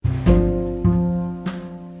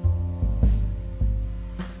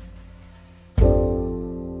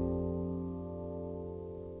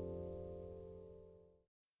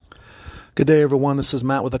Good day, everyone. This is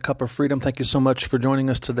Matt with A Cup of Freedom. Thank you so much for joining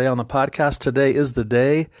us today on the podcast. Today is the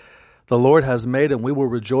day the Lord has made, and we will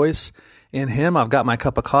rejoice in Him. I've got my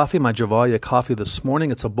cup of coffee, my Javalia coffee this morning.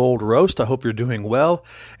 It's a bold roast. I hope you're doing well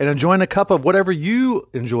and enjoying a cup of whatever you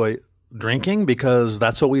enjoy drinking, because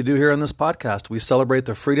that's what we do here on this podcast. We celebrate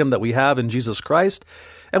the freedom that we have in Jesus Christ,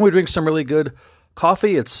 and we drink some really good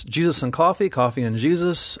coffee. It's Jesus and coffee, coffee and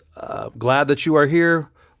Jesus. Glad that you are here.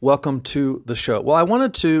 Welcome to the show. Well, I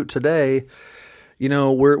wanted to today,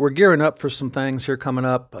 we're gearing up for some things here coming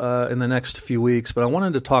up in the next few weeks, but I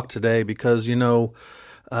wanted to talk today because, so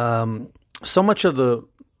much of the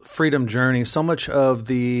freedom journey, so much of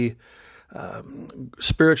the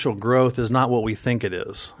spiritual growth is not what we think it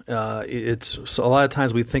is. It's a lot of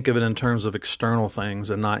times we think of it in terms of external things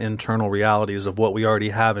and not internal realities of what we already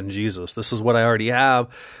have in Jesus. This is what I already have.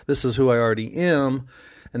 This is who I already am.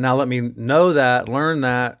 And now let me know that, learn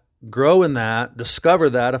that, grow in that, discover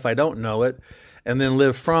that if I don't know it, and then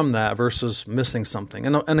live from that versus missing something.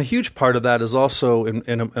 And a huge part of that is also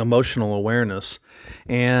in emotional awareness.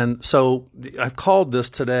 And so I've called this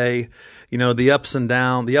today, the up and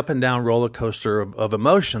down roller coaster of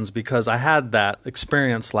emotions, because I had that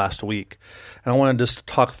experience last week. And I want to just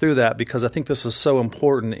talk through that because I think this is so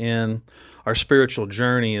important in our spiritual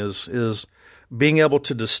journey is being able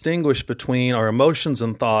to distinguish between our emotions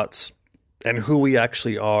and thoughts and who we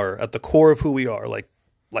actually are, at the core of who we are. Like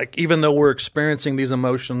even though we're experiencing these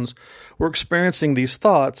emotions, we're experiencing these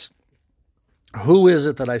thoughts, who is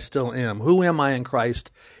it that I still am? Who am I in Christ,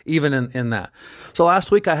 even in that? So last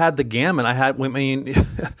week I had the gamut. I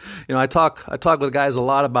talk with guys a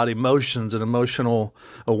lot about emotions and emotional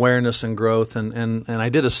awareness and growth, and I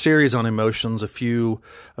did a series on emotions a few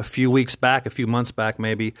weeks back, a few months back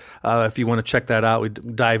maybe. If you want to check that out, we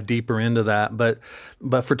dive deeper into that. But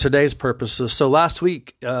for today's purposes, so last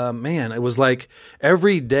week, it was like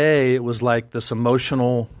every day it was like this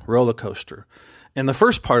emotional roller coaster. And the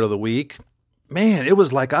first part of the week, it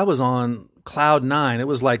was like I was on cloud nine. It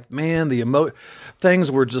was like, things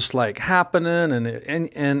were just like happening, and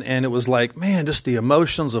it was like, just the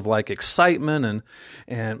emotions of like excitement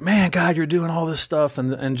and man, God, you're doing all this stuff,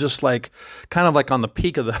 and just like kind of like on the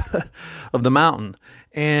peak of the of the mountain.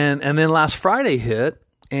 And then last Friday hit,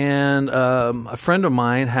 and a friend of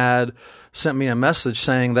mine had sent me a message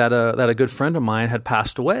saying that a good friend of mine had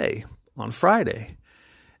passed away on Friday,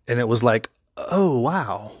 and it was like, oh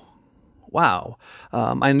wow.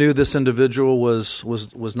 I knew this individual was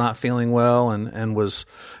not feeling well and was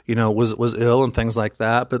ill and things like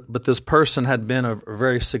that. But this person had been a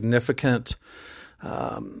very significant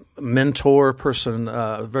mentor person,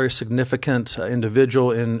 a very significant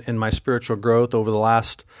individual in my spiritual growth over the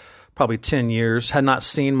last probably 10 years. Had not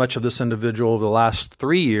seen much of this individual over the last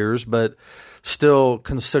 3 years, but still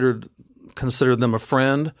considered them a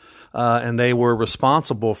friend, and they were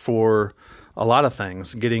responsible for a lot of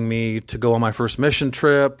things, getting me to go on my first mission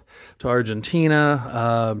trip to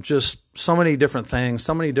Argentina, just so many different things,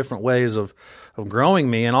 so many different ways of growing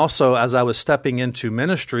me. And also, as I was stepping into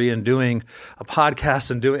ministry and doing a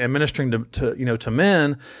podcast and ministering to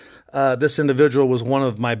men, this individual was one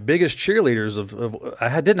of my biggest cheerleaders.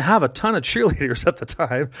 I didn't have a ton of cheerleaders at the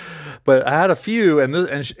time, but I had a few, and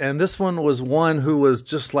this one was one who was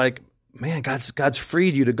just like, man, God's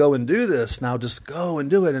freed you to go and do this. Now just go and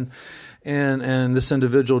do it. And this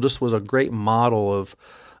individual just was a great model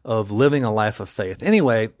of living a life of faith.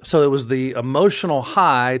 Anyway, so it was the emotional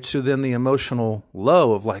high to then the emotional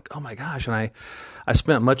low of like, oh my gosh. And I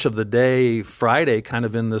spent much of the day Friday kind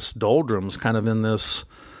of in this doldrums, kind of in this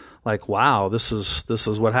like, wow, this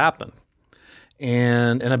is what happened.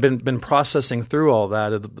 And I've been processing through all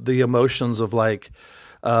that, the emotions of like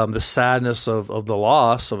the sadness of the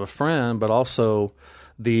loss of a friend, but also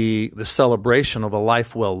the celebration of a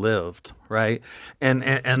life well lived, right?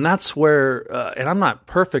 And that's where, and I'm not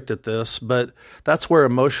perfect at this, but that's where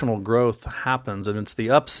emotional growth happens, and it's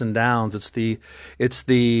the ups and downs. It's the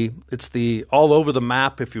all over the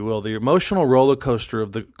map, if you will, the emotional roller coaster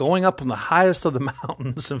of the going up on the highest of the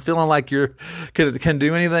mountains and feeling like you can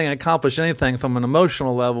do anything and accomplish anything from an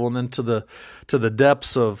emotional level, and then to the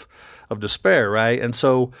depths of despair, right? And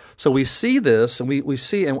so we see this, and we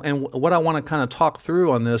see, and what I want to kind of talk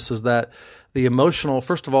through on this is that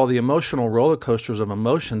first of all, the emotional roller coasters of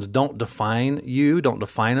emotions don't define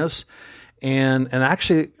us. And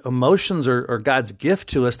actually, emotions are God's gift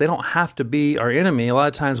to us. They don't have to be our enemy. A lot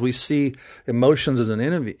of times we see emotions as an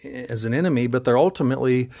enemy, but they're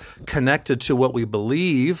ultimately connected to what we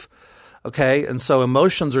believe. Okay, and so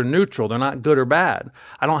emotions are neutral. They're not good or bad.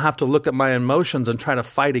 I don't have to look at my emotions and try to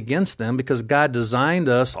fight against them, because God designed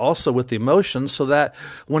us also with the emotions so that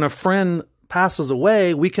when a friend passes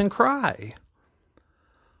away, we can cry.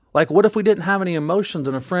 Like, what if we didn't have any emotions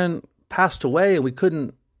and a friend passed away and we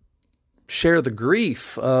couldn't share the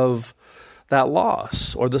grief of that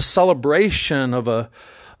loss or the celebration of a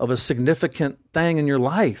significant thing in your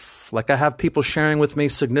life? Like, I have people sharing with me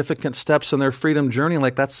significant steps in their freedom journey.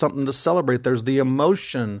 Like, that's something to celebrate. There's the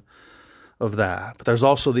emotion of that, but there's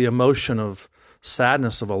also the emotion of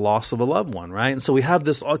sadness of a loss of a loved one, right? And so we have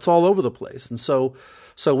this, it's all over the place. And so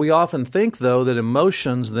we often think, though, that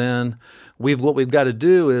emotions, then what we've got to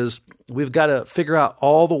do is we've got to figure out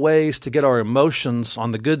all the ways to get our emotions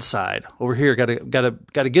on the good side. Over here, got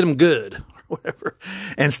to get them good, or whatever,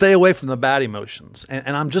 and stay away from the bad emotions.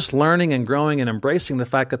 And I'm just learning and growing and embracing the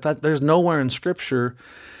fact that there's nowhere in Scripture.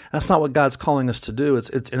 That's not what God's calling us to do. It's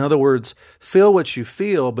in other words, feel what you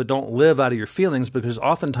feel, but don't live out of your feelings, because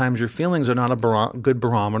oftentimes your feelings are not a good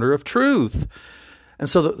barometer of truth. And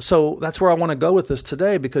so that's where I want to go with this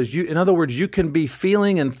today, because in other words, you can be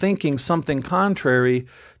feeling and thinking something contrary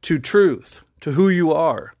to truth, to who you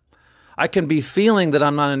are. I can be feeling that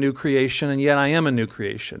I'm not a new creation, and yet I am a new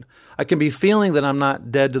creation. I can be feeling that I'm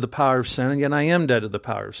not dead to the power of sin, and yet I am dead to the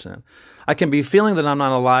power of sin. I can be feeling that I'm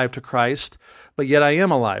not alive to Christ, but yet I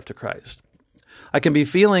am alive to Christ. I can be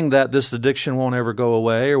feeling that this addiction won't ever go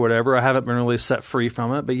away or whatever. I haven't been really set free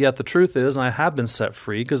from it, but yet the truth is I have been set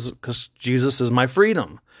free because Jesus is my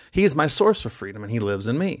freedom. He's my source of freedom, and He lives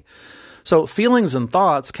in me. So feelings and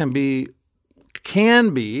thoughts can be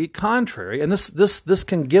contrary, and this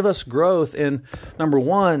can give us growth in, number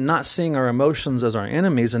one, not seeing our emotions as our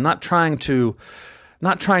enemies and not trying to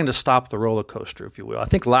stop the roller coaster, if you will. I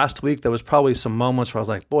think last week there was probably some moments where I was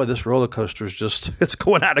like, boy, this roller coaster is it's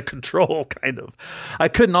going out of control, kind of. I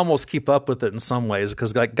couldn't almost keep up with it in some ways,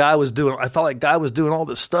 because I felt like God was doing all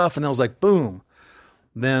this stuff, and then it was like, boom.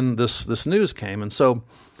 Then this news came. And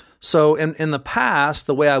so in the past,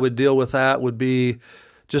 the way I would deal with that would be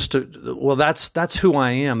that's who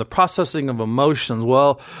I am. The processing of emotions.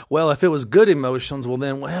 Well, if it was good emotions, well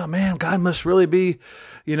then, man, God must really be,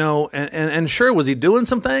 and sure, was He doing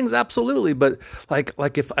some things? Absolutely. But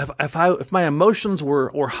like if my emotions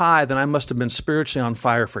were high, then I must have been spiritually on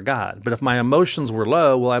fire for God. But if my emotions were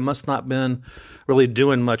low, well, I must not been really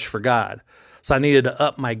doing much for God. So I needed to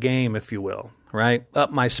up my game, if you will, right?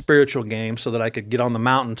 Up my spiritual game so that I could get on the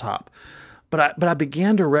mountaintop. But I've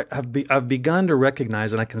begun to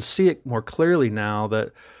recognize, and I can see it more clearly now,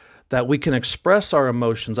 that we can express our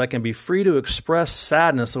emotions. I can be free to express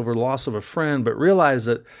sadness over the loss of a friend, but realize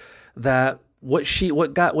that what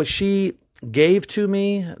she gave to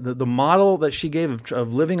me, the model that she gave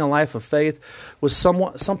of living a life of faith, was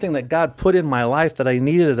something that God put in my life that I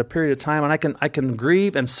needed at a period of time, and I can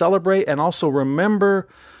grieve and celebrate and also remember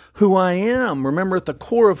who I am. Remember at the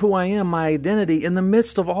core of who I am, my identity, in the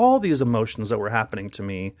midst of all these emotions that were happening to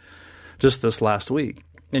me just this last week.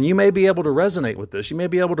 And you may be able to resonate with this. You may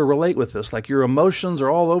be able to relate with this. Like, your emotions are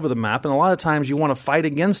all over the map, and a lot of times you want to fight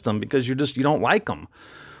against them because you don't like them,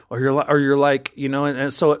 or you're like,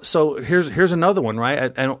 And so here's another one,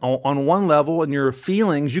 right? And on one level, in your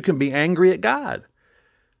feelings, you can be angry at God,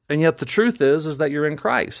 and yet the truth is that you're in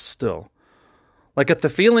Christ still. Like, at the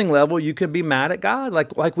feeling level, you can be mad at God.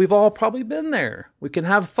 Like we've all probably been there. We can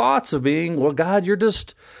have thoughts of being, well, God, you're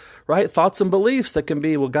just, right? Thoughts and beliefs that can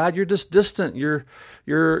be, well, God, you're just distant. You're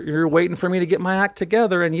waiting for me to get my act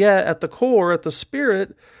together. And yet, at the core, at the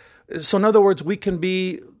spirit, so in other words, we can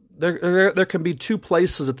be, there can be two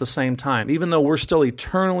places at the same time. Even though we're still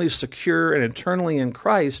eternally secure and eternally in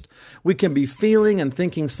Christ, we can be feeling and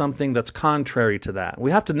thinking something that's contrary to that.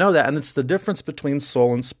 We have to know that, and it's the difference between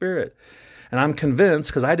soul and spirit. And I'm convinced,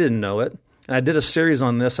 because I didn't know it, and I did a series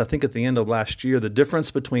on this, I think at the end of last year, the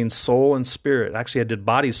difference between soul and spirit. Actually, I did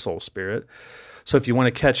body, soul, spirit. So if you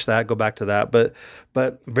want to catch that, go back to that.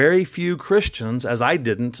 But very few Christians, as I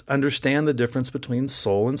didn't, understand the difference between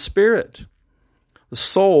soul and spirit. The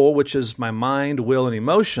soul, which is my mind, will, and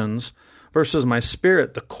emotions, versus my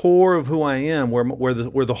spirit, the core of who I am, where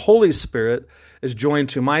the Holy Spirit is joined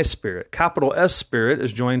to my spirit. Capital S spirit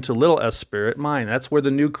is joined to little s spirit, mine. That's where the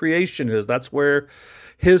new creation is. That's where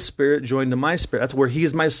His spirit joined to my spirit. That's where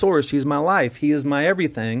He's my source. He's my life. He is my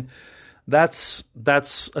everything. That's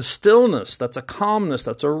a stillness. That's a calmness.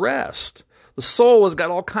 That's a rest. The soul has got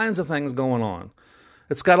all kinds of things going on.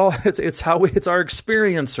 It's got all. It's our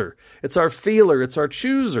experiencer. It's our feeler. It's our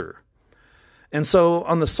chooser. And so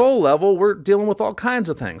on the soul level, we're dealing with all kinds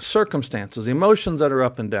of things, circumstances, emotions that are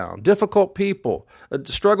up and down, difficult people,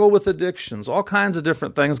 struggle with addictions, all kinds of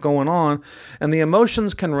different things going on, and the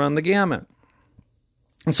emotions can run the gamut.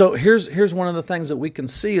 And so here's one of the things that we can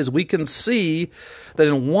see is we can see that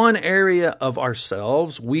in one area of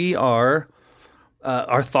ourselves, we are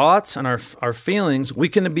our thoughts and our feelings, we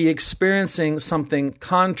can be experiencing something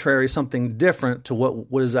contrary, something different to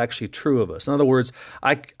what is actually true of us. In other words,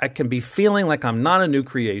 I can be feeling like I'm not a new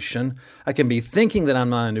creation. I can be thinking that I'm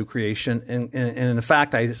not a new creation, and in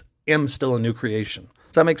fact, I am still a new creation.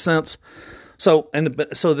 Does that make sense? So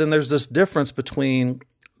then there's this difference between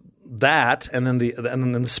that and then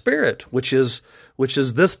the Spirit, which is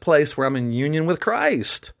this place where I'm in union with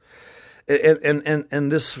Christ.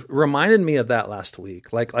 And this reminded me of that last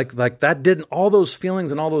week. Like that didn't, all those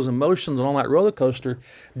feelings and all those emotions and all that roller coaster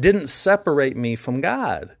didn't separate me from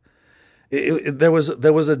God. There's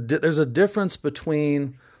a difference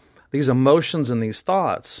between these emotions and these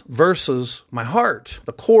thoughts versus my heart,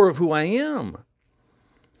 the core of who I am.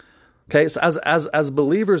 Okay, so as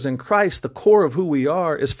believers in Christ, the core of who we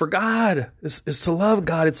are is for God, is to love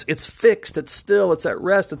God. It's fixed, it's still, it's at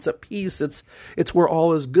rest, it's at peace, it's where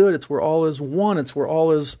all is good, it's where all is one, it's where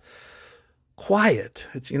all is quiet.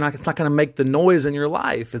 It's not going to make the noise in your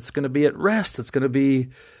life. It's going to be at rest. It's going to be,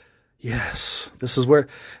 yes, this is where,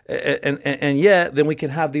 and yet then we can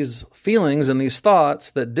have these feelings and these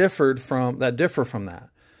thoughts that differ from that.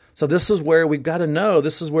 So this is where we've got to know,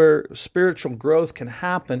 this is where spiritual growth can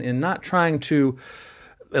happen in not trying to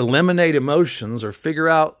eliminate emotions or figure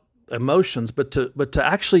out emotions, but to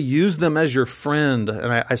actually use them as your friend.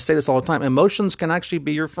 And I say this all the time. Emotions can actually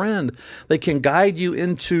be your friend. They can guide you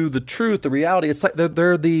into the truth, the reality. It's like they're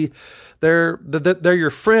your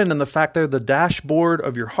friend, and the fact they're the dashboard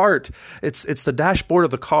of your heart. It's the dashboard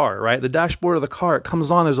of the car, right? The dashboard of the car. It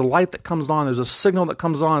comes on. There's a light that comes on. There's a signal that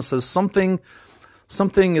comes on. It says something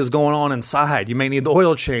is going on inside. You may need the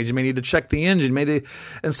oil change. You may need to check the engine.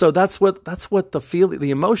 And so that's what the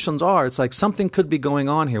emotions are. It's like something could be going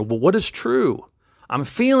on here. Well, what is true? I'm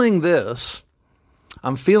feeling this.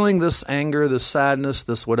 I'm feeling this anger, this sadness,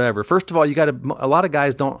 this whatever. First of all, a lot of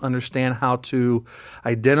guys don't understand how to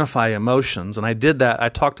identify emotions. And I did that. I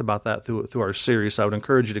talked about that through our series. So I would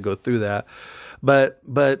encourage you to go through that. But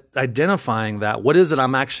identifying that, what is it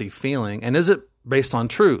I'm actually feeling? And is it based on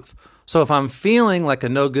truth? So if I'm feeling like a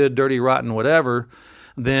no good, dirty, rotten, whatever,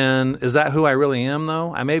 then is that who I really am,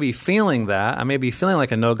 though? I may be feeling that. I may be feeling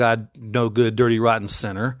like a no good, dirty, rotten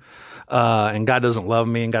sinner, and God doesn't love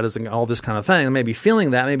me, and God doesn't, all this kind of thing. I may be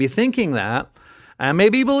feeling that. I may be thinking that. I may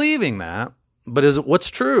be believing that. But what's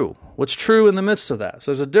true? What's true in the midst of that?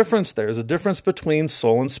 So there's a difference there. There's a difference between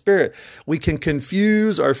soul and spirit. We can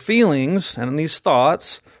confuse our feelings and these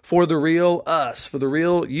thoughts for the real us, for the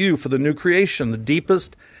real you, for the new creation, the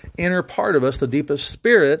deepest inner part of us, the deepest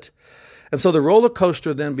spirit. And so the roller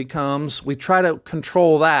coaster then becomes, we try to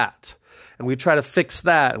control that. And we try to fix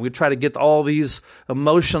that. And we try to get all these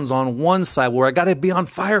emotions on one side where I got to be on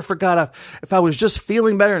fire for God. If I was just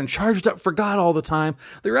feeling better and charged up for God all the time,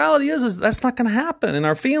 the reality is that's not going to happen in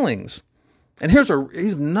our feelings. And here's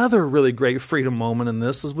another really great freedom moment in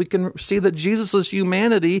this, is we can see that Jesus'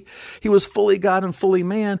 humanity, he was fully God and fully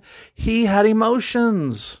man. He had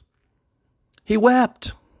emotions. He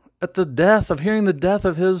wept at hearing the death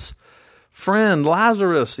of his friend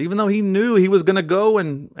Lazarus. Even though he knew he was going to go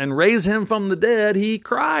and raise him from the dead, he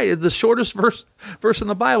cried. The shortest verse in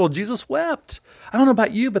the Bible, Jesus wept. I don't know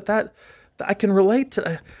about you, but that I can relate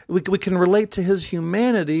to. We can relate to his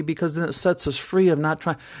humanity, because then it sets us free of not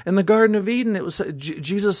trying. In the Garden of Eden, it was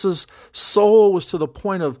Jesus's soul was to the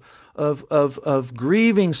point of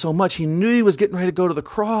grieving so much. He knew he was getting ready to go to the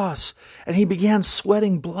cross, and he began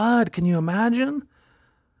sweating blood. Can you imagine?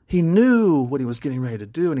 He knew what he was getting ready to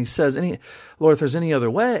do, and he says, Lord, if there's any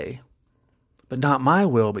other way, but not my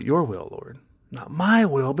will, but your will, Lord. Not my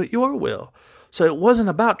will, but your will. So it wasn't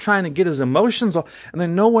about trying to get his emotions off. And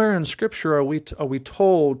then nowhere in Scripture are we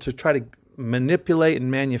told to try to manipulate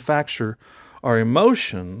and manufacture our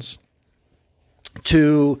emotions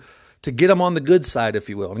to get them on the good side, if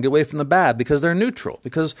you will, and get away from the bad, because they're neutral.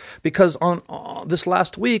 Because on this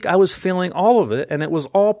last week, I was feeling all of it, and it was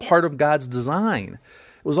all part of God's design.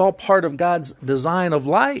 It was all part of God's design of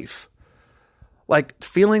life. Like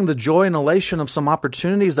feeling the joy and elation of some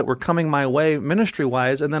opportunities that were coming my way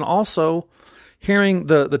ministry-wise, and then also hearing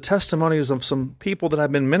the testimonies of some people that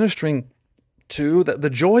I've been ministering to,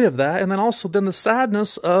 the joy of that, and then also the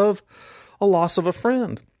sadness of a loss of a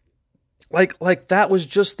friend. Like that was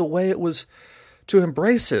just the way it was to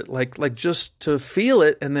embrace it, like just to feel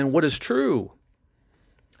it, and then what is true?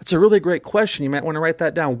 It's a really great question. You might want to write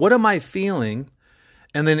that down. What am I feeling?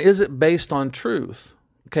 And then is it based on truth?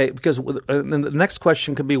 Okay, because then the next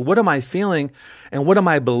question could be, what am I feeling and what am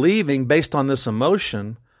I believing based on this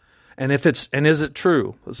emotion? And is it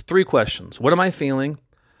true? There's three questions. What am I feeling?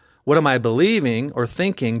 What am I believing or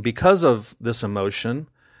thinking because of this emotion?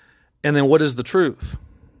 And then what is the truth?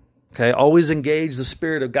 Okay, always engage the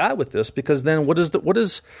Spirit of God with this, because then what is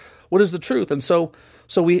the truth? And so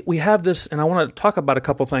we have this, and I want to talk about a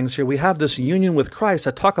couple things here. We have this union with Christ.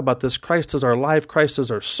 I talk about this. Christ is our life. Christ is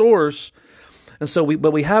our source. And so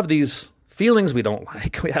we have these feelings we don't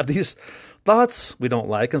like. We have these thoughts we don't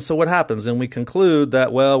like. And so what happens? And we conclude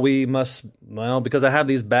that, because I have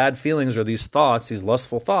these bad feelings or these thoughts, these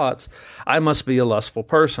lustful thoughts, I must be a lustful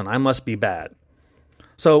person. I must be bad.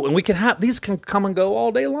 So, and these can come and go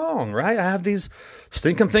all day long, right? I have these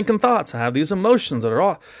stinking thinking thoughts. I have these emotions that are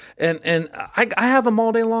all, and I have them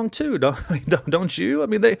all day long too. Don't you? I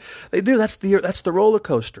mean, they do. That's the roller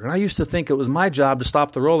coaster. And I used to think it was my job to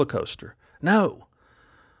stop the roller coaster. No.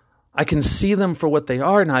 I can see them for what they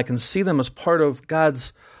are, and I can see them as part of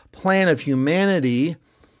God's plan of humanity,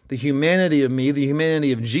 the humanity of me, the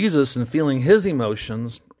humanity of Jesus, and feeling his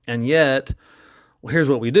emotions. And yet, here's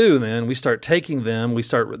what we do then. We start taking them,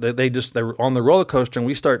 they're on the roller coaster, and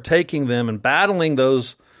we start taking them and battling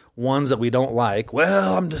those ones that we don't like.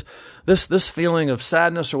 Well, I'm just this feeling of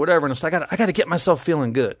sadness or whatever, and it's like, I got to get myself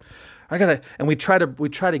feeling good. And we try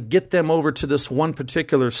to get them over to this one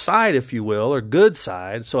particular side, if you will, or good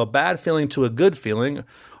side. So a bad feeling to a good feeling,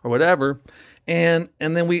 or whatever, and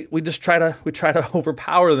then we just try to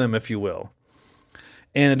overpower them, if you will,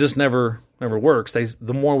 and it just never works.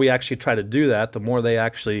 The more we actually try to do that, the more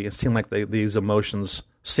it seem like these emotions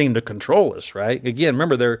seem to control us. Right? Again,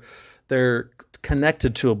 remember they're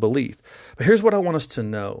connected to a belief. But here's what I want us to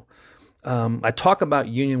know. I talk about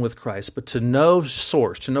union with Christ, but to know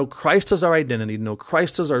source, to know Christ as our identity, to know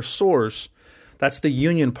Christ as our source, that's the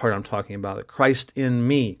union part I'm talking about. That Christ in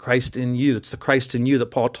me, Christ in you. It's the Christ in you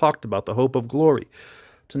that Paul talked about, the hope of glory.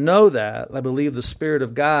 To know that, I believe the Spirit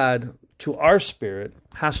of God to our spirit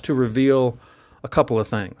has to reveal a couple of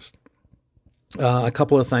things. And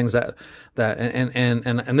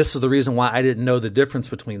this is the reason why I didn't know the difference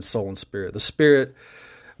between soul and spirit. The Spirit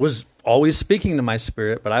was always speaking to my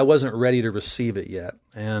spirit, but I wasn't ready to receive it yet.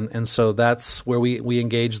 And so that's where we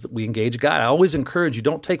engage God. I always encourage you,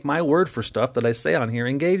 don't take my word for stuff that I say on here.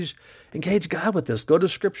 Engage God with this. Go to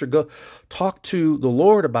Scripture. Go talk to the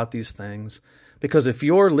Lord about these things. Because if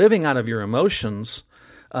you're living out of your emotions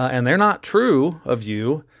and they're not true of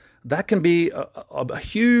you, that can be a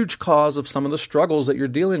huge cause of some of the struggles that you're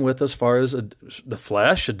dealing with as far as the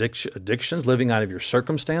flesh, addictions, living out of your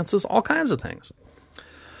circumstances, all kinds of things.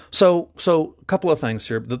 So a couple of things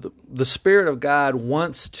here. The Spirit of God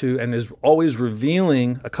wants to and is always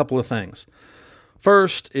revealing a couple of things.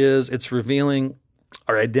 First is it's revealing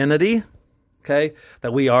our identity, okay,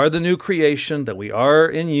 that we are the new creation, that we are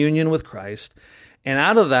in union with Christ. And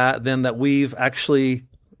out of that, then that we've actually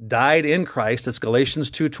died in Christ. It's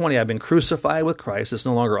Galatians 2:20. I've been crucified with Christ. It's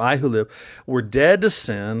no longer I who live. We're dead to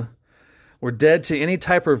sin. We're dead to any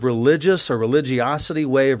type of religious or religiosity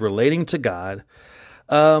way of relating to God.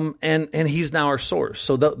 And he's now our source.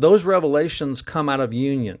 So those revelations come out of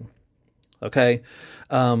union, okay?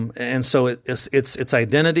 And so it's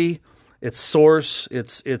identity, it's source,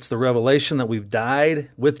 it's the revelation that we've died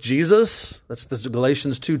with Jesus. That's the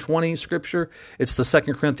Galatians 2:20 scripture. It's the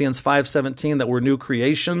 2 Corinthians 5:17 that we're new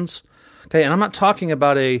creations, okay? And I'm not talking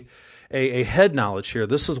about a head knowledge here.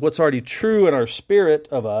 This is what's already true in our spirit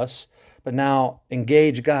of us, but now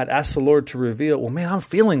engage God. Ask the Lord to reveal, well, man, I'm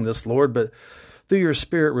feeling this, Lord, but through your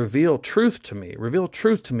Spirit, reveal truth to me. Reveal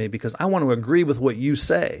truth to me because I want to agree with what you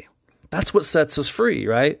say. That's what sets us free,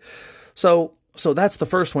 right? So that's the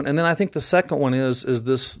first one. And then I think the second one is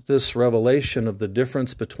this revelation of the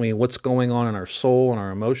difference between what's going on in our soul and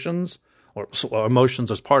our emotions, or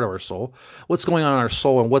emotions as part of our soul, what's going on in our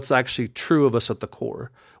soul and what's actually true of us at the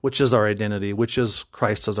core, which is our identity, which is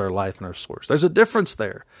Christ as our life and our source. There's a difference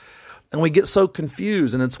there. And we get so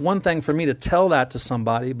confused, and it's one thing for me to tell that to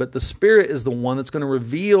somebody, but the Spirit is the one that's going to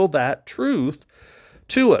reveal that truth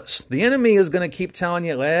to us. The enemy is going to keep telling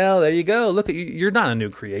you, well, there you go. Look, you're not a new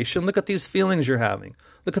creation. Look at these feelings you're having.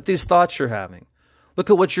 Look at these thoughts you're having. Look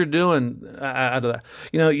at what you're doing out of that.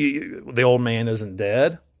 The old man isn't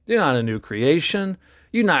dead. You're not a new creation.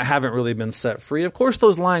 You haven't really been set free. Of course,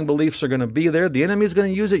 those lying beliefs are going to be there. The enemy's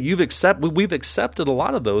going to use it. We've accepted a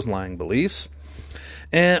lot of those lying beliefs.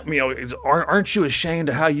 And aren't you ashamed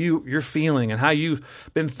of how you're feeling and how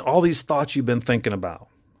you've been, all these thoughts you've been thinking about,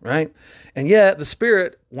 right? And yet the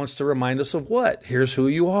Spirit wants to remind us of what? Here's who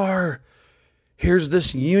you are. Here's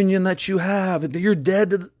this union that you have. You're dead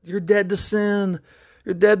to sin.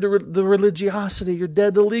 You're dead to the religiosity. You're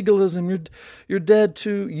dead to legalism. You're dead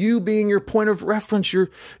to you being your point of reference.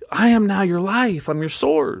 I am now your life. I'm your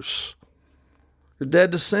source. You're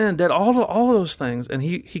dead to sin. Dead all those things. And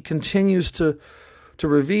he continues to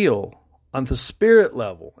reveal on the spirit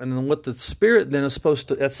level. And then what the spirit then is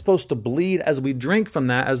that's supposed to bleed as we drink from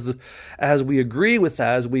that, as we agree with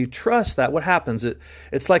that, as we trust that, what happens?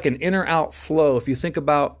 It's like an inner out flow. If you think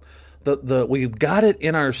about we've got it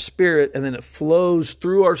in our spirit, and then it flows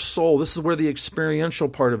through our soul. This is where the experiential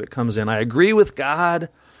part of it comes in. I agree with God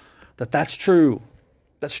that's true.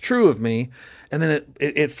 That's true of me. And then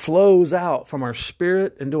it flows out from our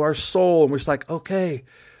spirit into our soul. And we're just like, okay,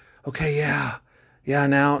 yeah. Yeah,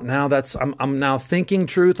 now I'm now thinking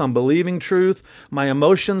truth. I'm believing truth. My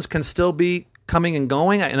emotions can still be coming and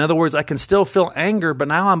going. In other words, I can still feel anger, but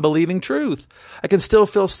now I'm believing truth. I can still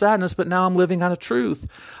feel sadness, but now I'm living out of truth.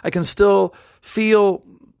 I can still feel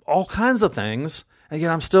all kinds of things, and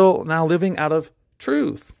yet I'm still now living out of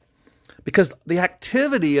truth. Because the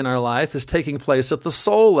activity in our life is taking place at the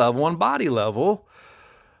soul level and body level,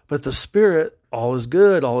 but the spirit, all is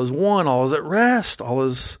good, all is one, all is at rest, all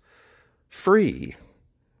is free.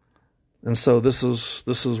 And so this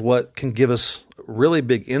is what can give us really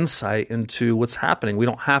big insight into what's happening. We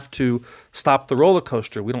don't have to stop the roller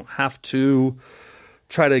coaster. We don't have to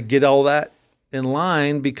try to get all that in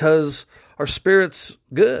line, because our spirit's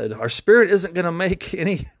good. Our spirit isn't going to make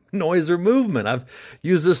any noise or movement. I've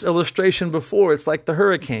used this illustration before. It's like the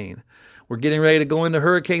hurricane. We're getting ready to go into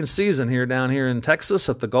hurricane season down here in Texas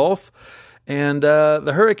at the Gulf. And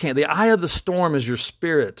the hurricane, the eye of the storm is your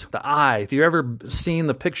spirit. The eye. If you've ever seen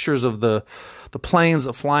the pictures of the planes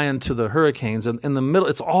that fly into the hurricanes, and in the middle,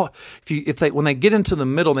 it's all, when they get into the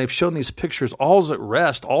middle, and they've shown these pictures, all's at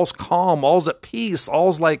rest, all's calm, all's at peace,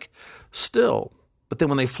 all's like still. But then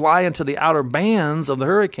when they fly into the outer bands of the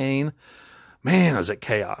hurricane, man, is it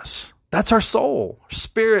chaos. That's our soul,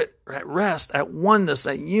 spirit at rest, at oneness,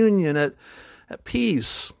 at union, at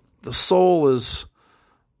peace. The soul is,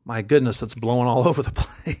 my goodness, it's blowing all over the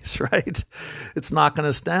place, right? It's knocking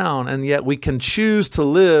us down. And yet we can choose to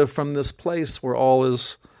live from this place where all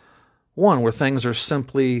is one, where things are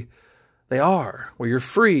simply, they are, where you're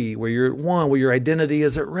free, where you're at one, where your identity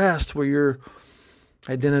is at rest, where your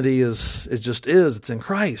identity is it's in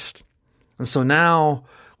Christ. And so now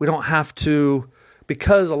we don't have to,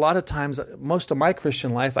 because a lot of times, most of my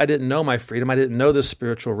Christian life, I didn't know my freedom. I didn't know this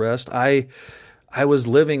spiritual rest. I was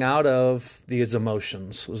living out of these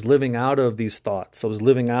emotions. I was living out of these thoughts. I was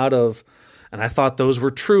living out of, and I thought those were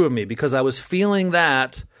true of me. Because I was feeling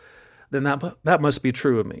that, then that must be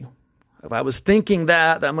true of me. If I was thinking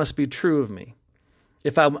that must be true of me.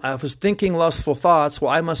 If I was thinking lustful thoughts,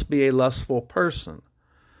 well, I must be a lustful person.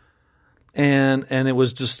 And it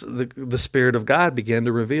was just the Spirit of God began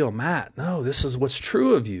to reveal, Matt, no, this is what's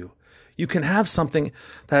true of you. You can have something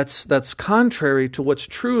that's contrary to what's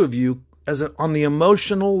true of you on the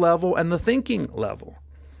emotional level and the thinking level.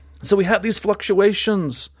 So we have these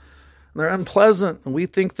fluctuations, and they're unpleasant, and we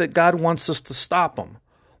think that God wants us to stop them,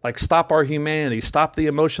 like stop our humanity, stop the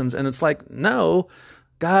emotions. And it's like, no,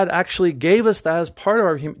 God actually gave us that as part of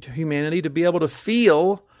our humanity to be able to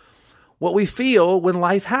feel what we feel when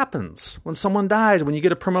life happens, when someone dies, when you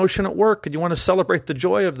get a promotion at work and you want to celebrate the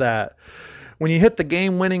joy of that. When you hit the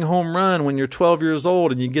game-winning home run when you're 12 years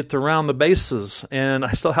old and you get to round the bases, and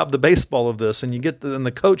I still have the baseball of this, and and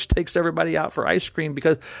the coach takes everybody out for ice cream,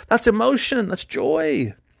 because that's emotion, that's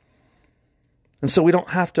joy. And so we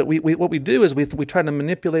don't have to. What we do is we try to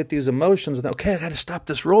manipulate these emotions, and okay, I got to stop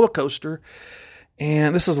this roller coaster,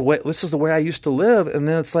 and this is the way I used to live. And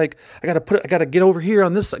then it's like I got to get over here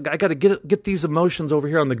on this. I got to get these emotions over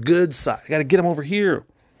here on the good side. I got to get them over here,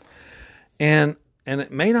 and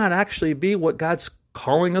it may not actually be what God's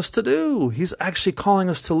calling us to do. He's actually calling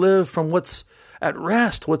us to live from what's at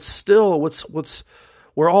rest, what's still, what's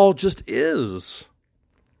where all just is.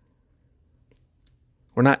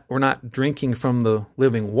 We're not drinking from the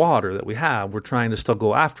living water that we have. We're trying to still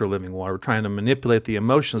go after living water. We're trying to manipulate the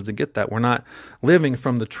emotions to get that. We're not living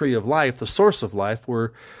from the tree of life, the source of life.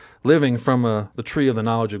 We're living from the tree of the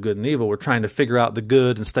knowledge of good and evil. We're trying to figure out the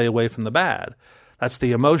good and stay away from the bad. That's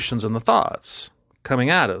the emotions and the thoughts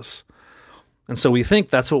coming at us. And so we think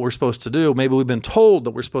that's what we're supposed to do. Maybe we've been told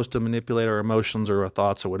that we're supposed to manipulate our emotions or our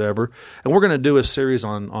thoughts or whatever. And we're going to do a series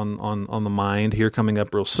on the mind here coming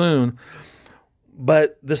up real soon.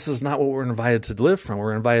 But this is not what we're invited to live from.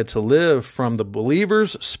 We're invited to live from the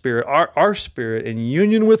believer's spirit, our spirit, in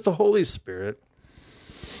union with the Holy Spirit,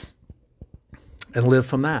 and live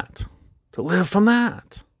from that. To live from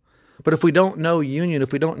that. But if we don't know union,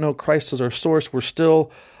 if we don't know Christ as our source, we're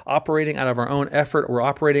still operating out of our own effort. We're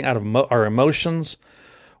operating out of our emotions.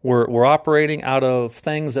 We're operating out of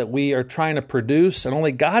things that we are trying to produce, and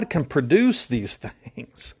only God can produce these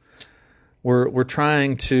things. We're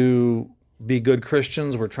trying to be good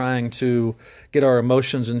Christians. We're trying to get our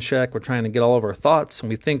emotions in check. We're trying to get all of our thoughts, and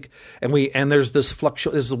we think, and there's this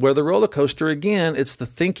fluctuation. This is where the roller coaster again. It's the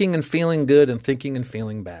thinking and feeling good and thinking and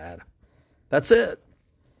feeling bad. That's it.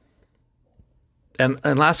 And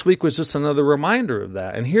last week was just another reminder of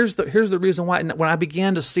that. And here's the reason why. When I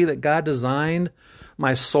began to see that God designed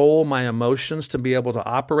my soul, my emotions to be able to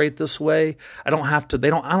operate this way, I don't have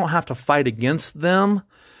to fight against them,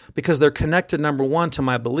 because they're connected, number one, to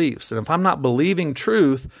my beliefs. And if I'm not believing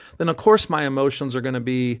truth, then of course my emotions are going to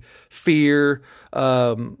be fear,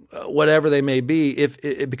 whatever they may be.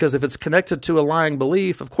 Because if it's connected to a lying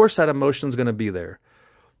belief, of course that emotion is going to be there.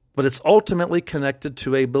 But it's ultimately connected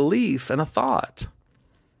to a belief and a thought.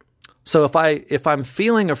 So if I'm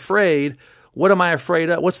feeling afraid, what am I afraid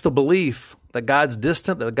of? What's the belief? That God's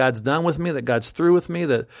distant, that God's done with me, that God's through with me,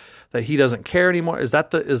 that He doesn't care anymore? Is that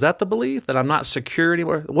the belief? That I'm not secure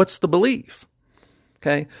anymore? What's the belief?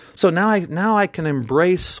 Okay, so now I can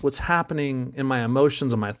embrace what's happening in my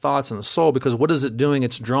emotions and my thoughts and the soul, because what is it doing?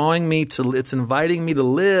 It's it's inviting me to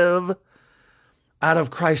live out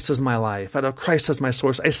of Christ as my life, out of Christ as my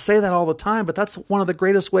source. I say that all the time, but that's one of the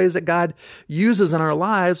greatest ways that God uses in our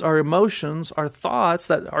lives, our emotions, our thoughts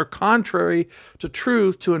that are contrary to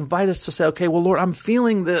truth, to invite us to say, okay, well, Lord, I'm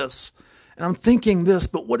feeling this and I'm thinking this,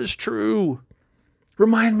 but what is true?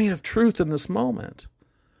 Remind me of truth in this moment.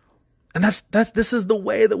 And this is the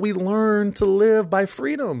way that we learn to live by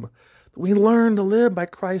freedom. We learn to live by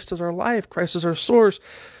Christ as our life, Christ as our source.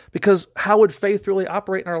 Because how would faith really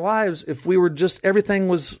operate in our lives if we were just, everything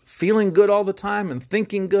was feeling good all the time and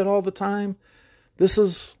thinking good all the time? This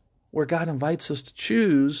is where God invites us to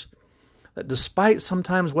choose that despite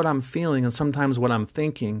sometimes what I'm feeling and sometimes what I'm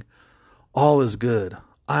thinking, all is good.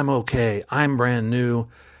 I'm okay. I'm brand new.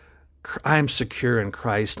 I'm secure in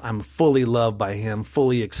Christ. I'm fully loved by Him,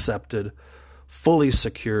 fully accepted, fully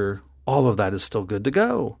secure. All of that is still good to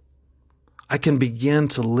go. I can begin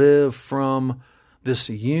to live from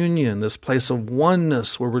this union, this place of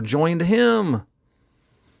oneness where we're joined to Him.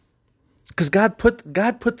 Because God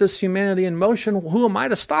put this humanity in motion. Who am I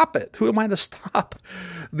to stop it? Who am I to stop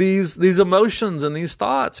these emotions and these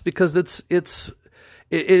thoughts? Because it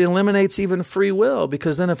eliminates even free will.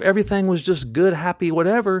 Because then if everything was just good, happy,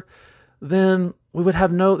 whatever, then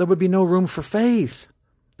there would be no room for faith.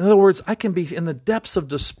 In other words, I can be in the depths of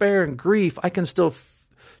despair and grief. I can still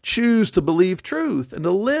choose to believe truth and to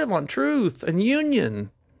live on truth and union.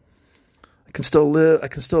 I can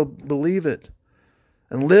still believe it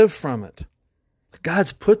and live from it.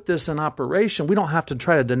 God's put this in operation. We don't have to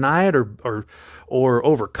try to deny it or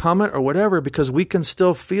overcome it or whatever, because we can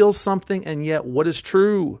still feel something, and yet what is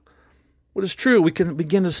true? What is true? We can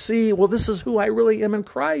begin to see, well, this is who I really am in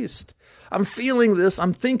Christ. I'm feeling this.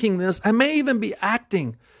 I'm thinking this. I may even be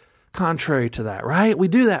acting contrary to that, right? We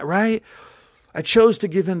do that, right? I chose to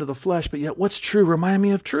give in to the flesh, but yet what's true? Remind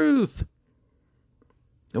me of truth.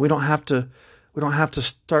 And we don't have to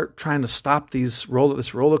start trying to stop this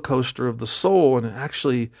roller coaster of the soul. And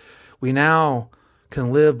actually, we now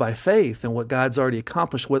can live by faith in what God's already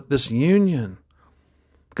accomplished, what this union.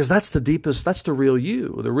 Because that's the real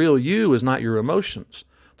you. The real you is not your emotions.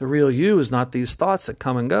 The real you is not these thoughts that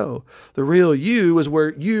come and go. The real you is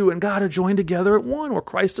where you and God are joined together at one, where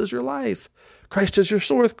Christ is your life. Christ is your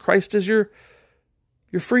source. Christ is your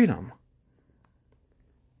freedom.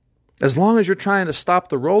 As long as you're trying to stop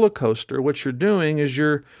the roller coaster, what you're doing is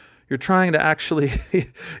you're trying to actually,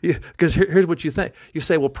 because here's what you think. You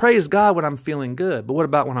say, well, praise God when I'm feeling good, but what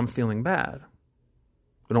about when I'm feeling bad?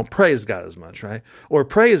 We don't praise God as much, right? Or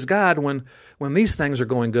praise God when these things are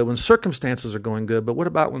going good, when circumstances are going good, but what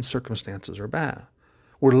about when circumstances are bad?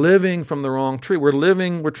 We're living from the wrong tree.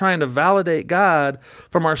 We're trying to validate God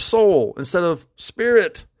from our soul instead of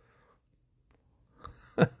spirit.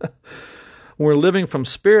 When we're living from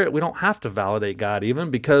spirit, we don't have to validate God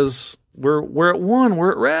even, because we're at one,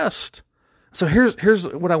 we're at rest. So here's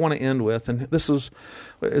what I want to end with, and this is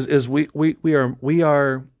we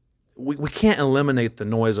can't eliminate the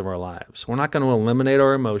noise of our lives. We're not going to eliminate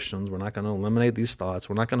our emotions. We're not going to eliminate these thoughts.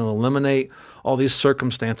 We're not going to eliminate all these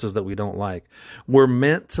circumstances that we don't like. We're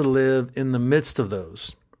meant to live in the midst of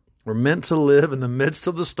those. We're meant to live in the midst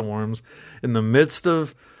of the storms, in the midst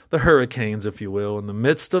of the hurricanes, if you will, in the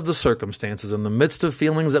midst of the circumstances, in the midst of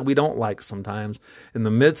feelings that we don't like sometimes, in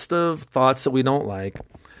the midst of thoughts that we don't like.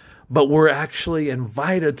 But we're actually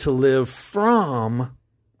invited to live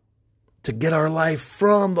to get our life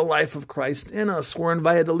from the life of Christ in us. We're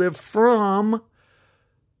invited to live from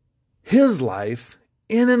His life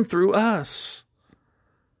in and through us,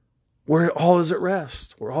 where all is at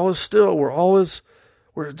rest, where all is still,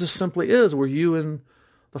 where it just simply is, where you and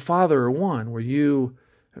the Father are one, where you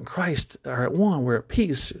and Christ are at one. We're at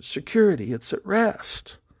peace, it's security, it's at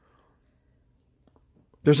rest.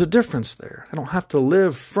 There's a difference there. I don't have to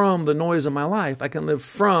live from the noise of my life. I can live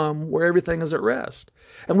from where everything is at rest.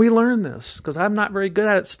 And we learn this because I'm not very good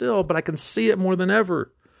at it still, but I can see it more than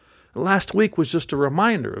ever. Last week was just a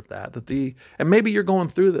reminder of that. And maybe you're going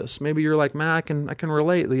through this. Maybe you're like, man, I can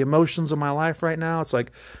relate. The emotions of my life right now. It's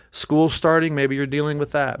like school starting. Maybe you're dealing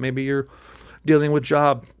with that. Maybe you're dealing with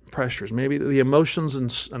job pressures. Maybe the emotions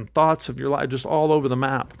and thoughts of your life just all over the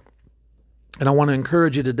map. And I want to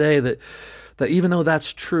encourage you today that even though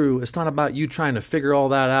that's true, it's not about you trying to figure all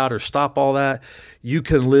that out or stop all that. You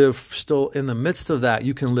can live still in the midst of that.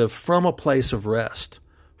 You can live from a place of rest,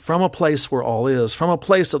 from a place where all is, from a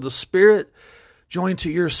place of the Spirit joined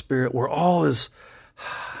to your spirit where all is,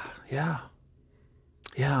 yeah,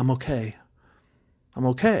 I'm okay. I'm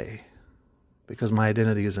okay because my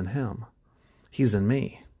identity is in Him. He's in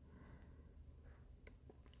me.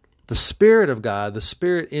 The Spirit of God, the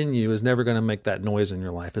Spirit in you is never going to make that noise in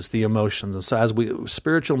your life. It's the emotions. And so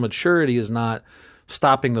spiritual maturity is not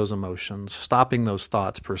stopping those emotions, stopping those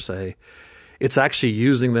thoughts per se. It's actually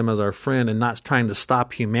using them as our friend and not trying to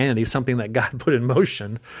stop humanity, something that God put in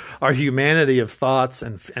motion, our humanity of thoughts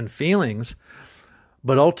and feelings.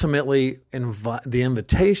 But ultimately, the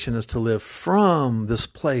invitation is to live from this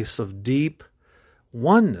place of deep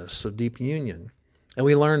oneness, of deep union. And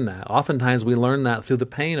we learn that. Oftentimes we learn that through the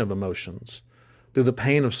pain of emotions, through the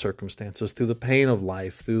pain of circumstances, through the pain of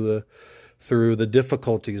life, through the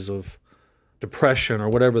difficulties of depression or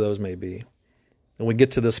whatever those may be. And we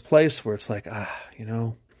get to this place where it's like,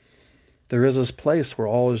 there is this place where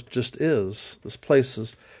all is just is. This place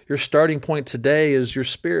is, your starting point today is your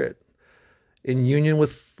spirit in union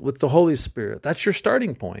with the Holy Spirit. That's your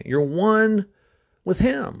starting point. You're one with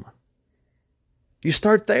Him. You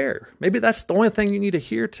start there. Maybe that's the only thing you need to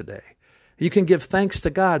hear today. You can give thanks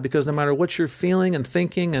to God because no matter what you're feeling and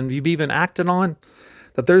thinking and you've even acted on,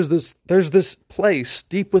 that there's this place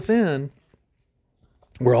deep within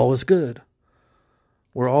where all is good.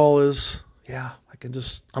 Where all is,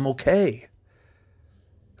 I'm okay.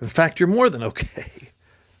 In fact, you're more than okay.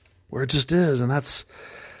 Where it just is. And that's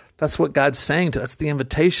what God's saying to us. That's the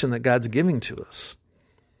invitation that God's giving to us.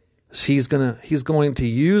 He's going to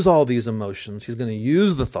use all these emotions. He's going to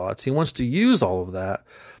use the thoughts. He wants to use all of that.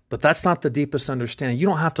 But that's not the deepest understanding. You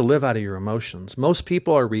don't have to live out of your emotions. Most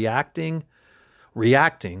people are reacting,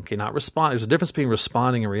 okay, not responding. There's a difference between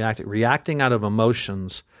responding and reacting. Reacting out of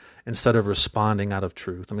emotions instead of responding out of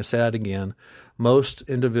truth. Let me say that again. Most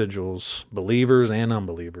individuals, believers and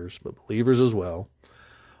unbelievers, but believers as well,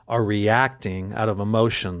 are reacting out of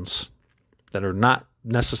emotions that are not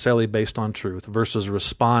necessarily based on truth versus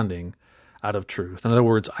responding out of truth. In other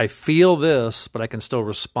words, I feel this, but I can still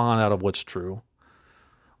respond out of what's true.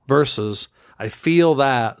 Versus, I feel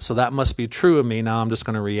that, so that must be true of me. Now I'm just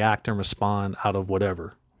going to react and respond out of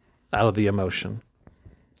whatever, out of the emotion.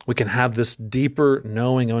 We can have this deeper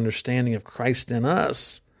knowing, understanding of Christ in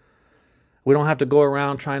us. We don't have to go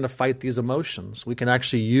around trying to fight these emotions. We can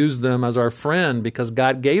actually use them as our friend because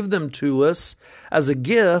God gave them to us as a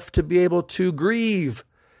gift to be able to grieve,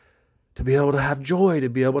 to be able to have joy, to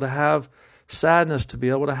be able to have sadness, to be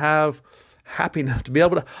able to have happiness, to be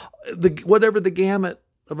able to, whatever the gamut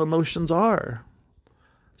of emotions are.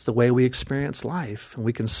 It's the way we experience life. And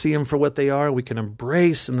we can see them for what they are. We can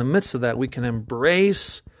embrace, in the midst of that, we can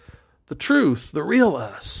embrace the truth, the real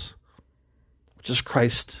us, which is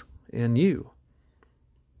Christ in you.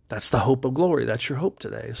 That's the hope of glory. That's your hope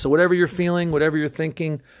today. So whatever you're feeling, whatever you're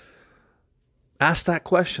thinking, ask that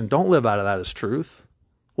question. Don't live out of that as truth.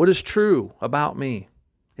 What is true about me?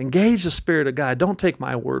 Engage the Spirit of God. Don't take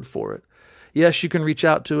my word for it. Yes, you can reach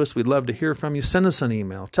out to us. We'd love to hear from you. Send us an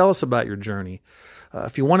email. Tell us about your journey.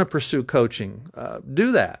 If you want to pursue coaching,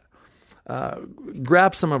 do that.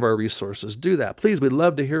 Grab some of our resources. Do that. Please, we'd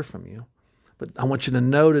love to hear from you. But I want you to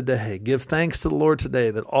know today, give thanks to the Lord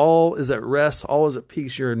today that all is at rest, all is at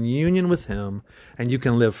peace. You're in union with Him, and you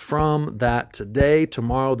can live from that today,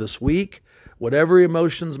 tomorrow, this week, whatever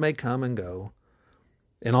emotions may come and go.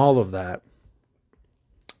 In all of that,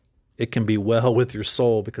 it can be well with your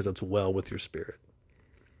soul because it's well with your spirit.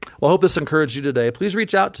 Well, I hope this encouraged you today. Please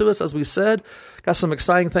reach out to us. As we said, got some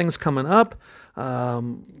exciting things coming up.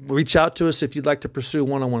 Reach out to us if you'd like to pursue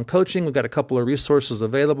one-on-one coaching. We've got a couple of resources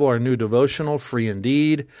available. Our new devotional, Free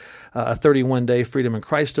Indeed, a 31-day Freedom in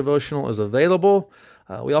Christ devotional is available.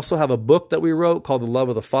 We also have a book that we wrote called The Love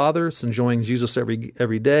of the Father. It's Enjoying Jesus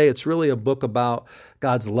Every Day. It's really a book about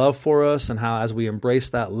God's love for us and how as we embrace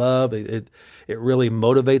that love, it really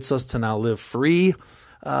motivates us to now live free.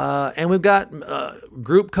 And we've got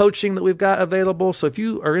group coaching that we've got available. So if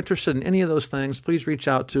you are interested in any of those things, please reach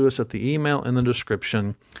out to us at the email in the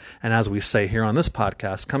description. And as we say here on this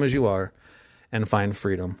podcast, come as you are and find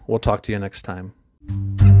freedom. We'll talk to you next time.